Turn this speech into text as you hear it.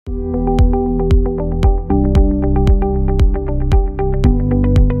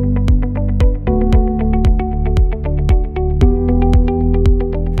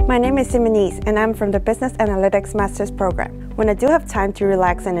is Simonese, and I'm from the Business Analytics Master's Program. When I do have time to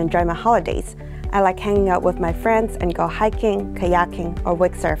relax and enjoy my holidays, I like hanging out with my friends and go hiking, kayaking, or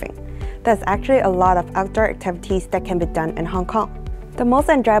wake surfing. There's actually a lot of outdoor activities that can be done in Hong Kong. The most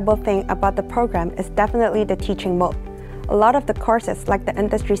enjoyable thing about the program is definitely the teaching mode. A lot of the courses, like the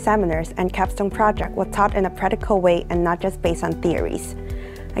industry seminars and capstone project, were taught in a practical way and not just based on theories.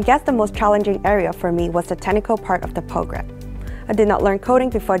 I guess the most challenging area for me was the technical part of the program. I did not learn coding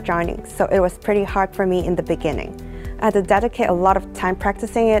before joining, so it was pretty hard for me in the beginning. I had to dedicate a lot of time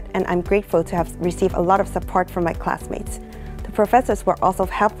practicing it, and I'm grateful to have received a lot of support from my classmates. The professors were also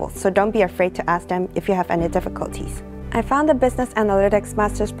helpful, so don't be afraid to ask them if you have any difficulties. I found the Business Analytics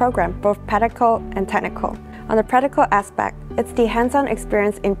Master's Program both practical and technical. On the practical aspect, it's the hands-on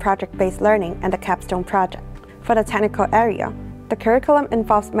experience in project-based learning and the capstone project. For the technical area, the curriculum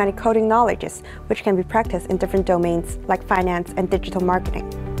involves many coding knowledges, which can be practiced in different domains like finance and digital marketing.